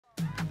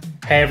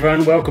Hey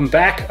everyone, welcome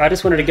back. I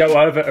just wanted to go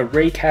over a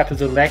recap of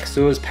the Lech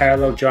Austria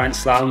Parallel Giant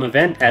Slalom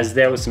event, as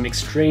there were some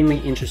extremely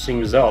interesting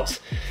results.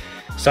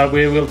 So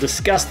we will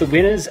discuss the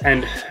winners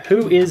and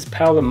who is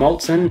Paula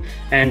Moltzan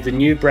and the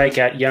new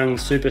breakout young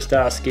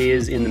superstar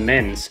skiers in the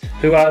men's.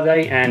 Who are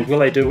they and will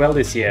they do well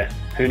this year?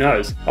 Who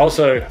knows?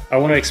 Also, I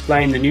want to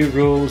explain the new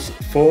rules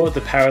for the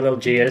Parallel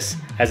GS,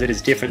 as it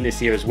is different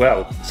this year as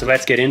well. So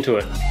let's get into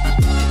it.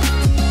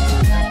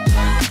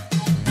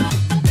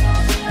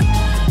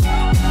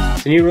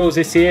 The new rules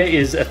this year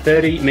is a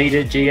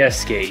 30-metre GS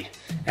ski,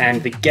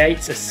 and the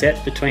gates are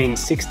set between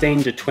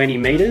 16 to 20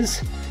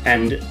 metres,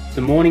 and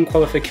the morning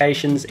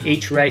qualifications,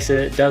 each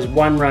racer does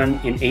one run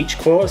in each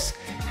course,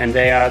 and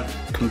they are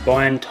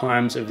combined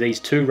times of these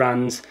two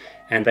runs,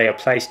 and they are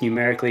placed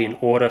numerically in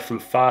order from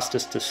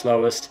fastest to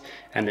slowest,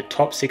 and the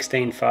top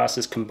 16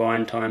 fastest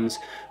combined times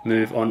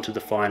move on to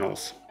the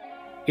finals.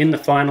 In the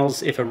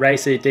finals, if a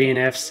racer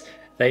DNFs,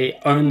 they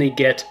only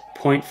get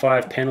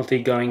 0.5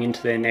 penalty going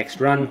into their next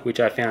run, which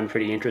I found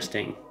pretty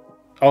interesting.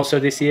 Also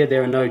this year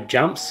there are no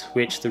jumps,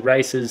 which the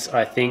racers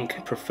I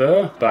think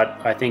prefer, but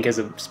I think as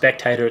a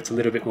spectator it's a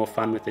little bit more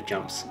fun with the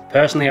jumps.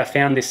 Personally, I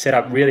found this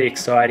setup really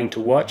exciting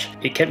to watch.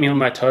 It kept me on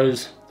my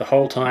toes the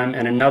whole time,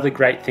 and another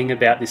great thing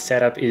about this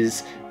setup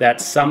is that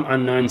some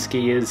unknown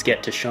skiers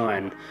get to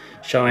shine,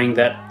 showing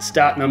that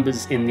start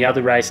numbers in the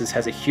other races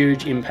has a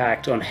huge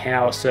impact on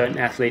how certain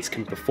athletes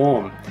can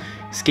perform.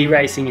 Ski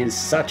racing is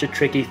such a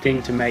tricky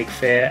thing to make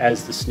fair,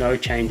 as the snow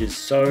changes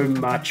so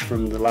much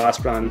from the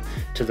last run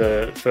to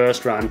the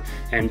first run,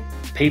 and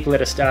people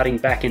that are starting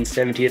back in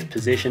 70th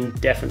position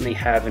definitely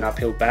have an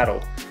uphill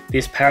battle.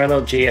 This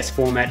parallel GS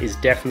format is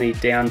definitely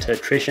down to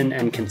attrition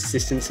and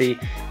consistency,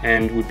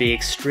 and would be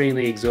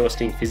extremely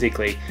exhausting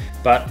physically,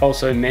 but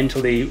also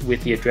mentally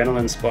with the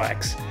adrenaline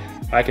spikes.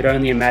 I could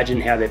only imagine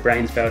how their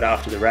brains felt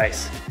after the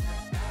race.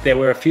 There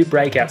were a few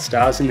breakout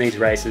stars in these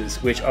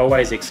races, which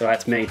always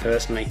excites me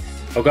personally.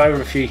 I'll go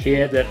over a few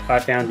here that I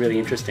found really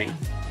interesting.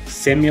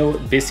 Semil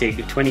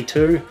Bisig,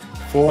 22,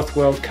 4th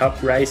World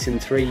Cup race in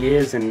 3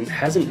 years and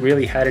hasn't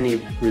really had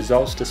any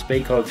results to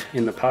speak of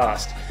in the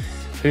past.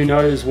 Who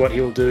knows what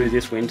he'll do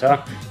this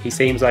winter? He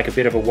seems like a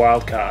bit of a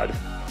wild card.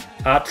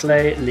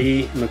 Atle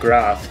Lee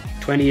McGrath,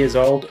 20 years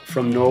old,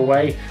 from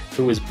Norway,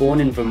 who was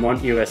born in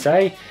Vermont,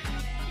 USA.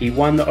 He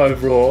won the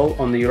overall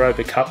on the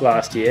Europa Cup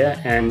last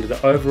year and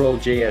the overall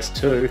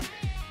GS2,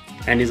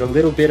 and is a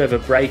little bit of a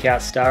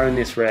breakout star in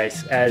this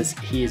race, as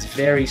he is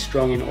very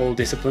strong in all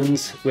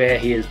disciplines, where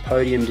he has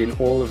podiumed in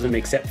all of them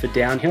except for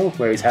downhill,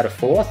 where he's had a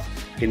 4th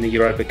in the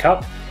Europa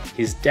Cup.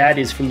 His dad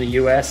is from the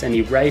US and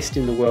he raced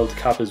in the World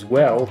Cup as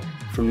well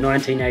from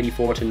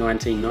 1984 to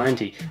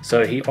 1990,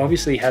 so he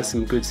obviously has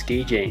some good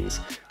ski genes.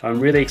 I'm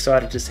really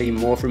excited to see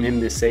more from him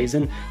this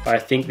season. I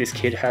think this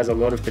kid has a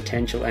lot of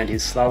potential and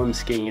his slalom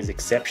skiing is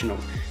exceptional.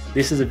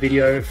 This is a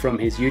video from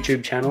his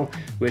YouTube channel,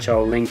 which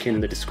I'll link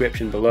in the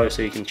description below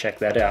so you can check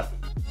that out.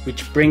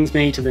 Which brings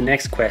me to the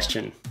next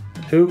question.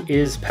 Who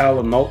is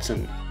Paula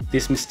Moltzan?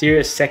 This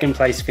mysterious second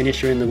place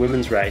finisher in the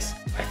women's race.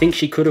 I think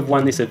she could have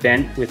won this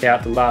event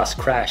without the last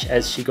crash,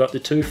 as she got the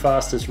 2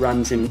 fastest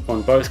runs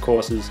on both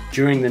courses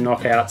during the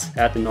knockouts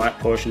at the night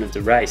portion of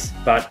the race.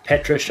 But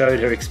Petra showed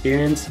her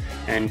experience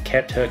and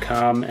kept her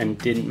calm and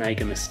didn't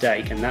make a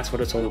mistake, and that's what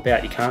it's all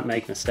about. You can't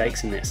make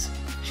mistakes in this.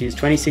 She is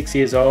 26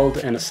 years old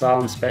and a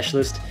slalom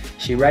specialist.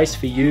 She raced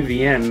for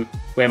UVM,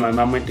 where my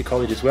mum went to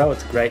college as well.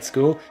 It's a great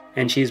school,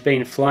 and she's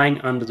been flying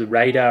under the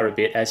radar a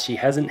bit, as she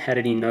hasn't had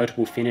any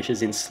notable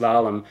finishes in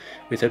slalom,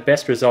 with her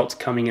best results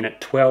coming in at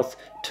 12th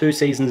 2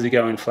 seasons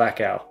ago in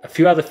Flachau. A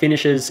few other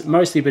finishes,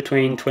 mostly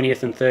between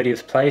 20th and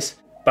 30th place,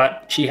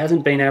 but she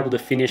hasn't been able to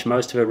finish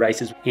most of her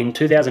races. In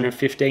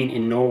 2015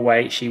 in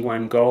Norway, she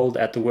won gold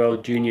at the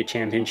World Junior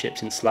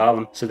Championships in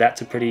slalom, so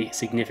that's a pretty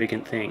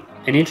significant thing.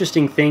 An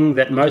interesting thing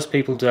that most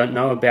people don't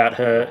know about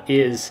her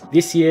is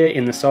this year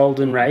in the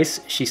Solden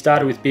race, she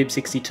started with bib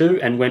 62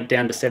 and went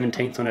down to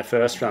 17th on her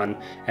first run,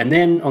 and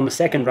then on the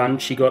second run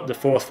she got the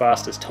 4th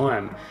fastest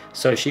time.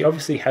 So she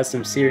obviously has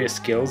some serious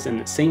skills, and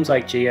it seems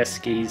like GS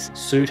skis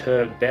suit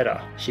her better.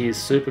 She is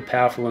super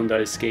powerful on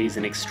those skis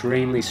and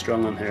extremely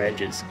strong on her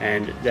edges,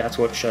 and that's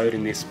what showed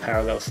in this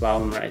parallel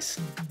slalom race.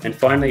 And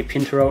finally,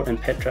 Pinterot and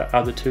Petra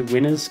are the 2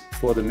 winners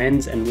for the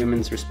men's and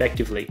women's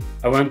respectively.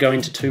 I won't go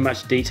into too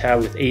much detail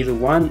with either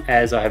one,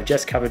 as I have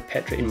just covered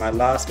Petra in my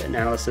last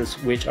analysis,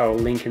 which I will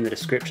link in the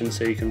description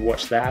so you can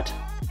watch that.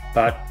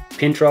 But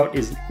Pinterot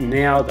is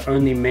now the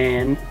only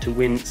man to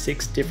win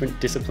 6 different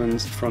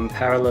disciplines, from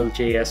parallel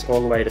GS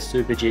all the way to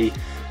Super G,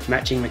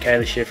 matching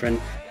Michaela Schifrin,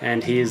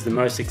 and he is the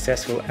most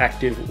successful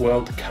active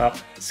World Cup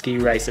ski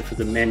racer for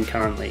the men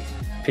currently.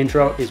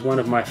 Pinterot is one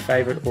of my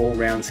favourite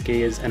all-round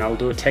skiers, and I'll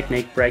do a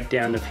technique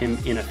breakdown of him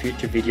in a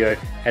future video,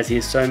 as he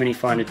has so many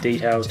finer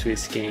details to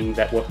his skiing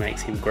that what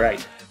makes him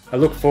great. I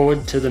look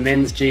forward to the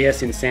men's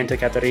GS in Santa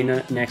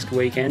Catarina next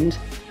weekend.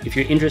 If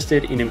you're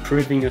interested in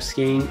improving your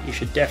skiing, you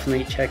should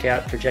definitely check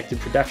out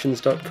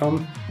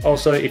projectedproductions.com.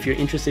 Also, if you're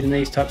interested in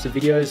these types of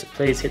videos,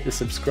 please hit the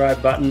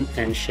subscribe button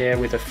and share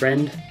with a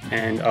friend,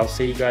 and I'll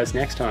see you guys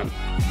next time.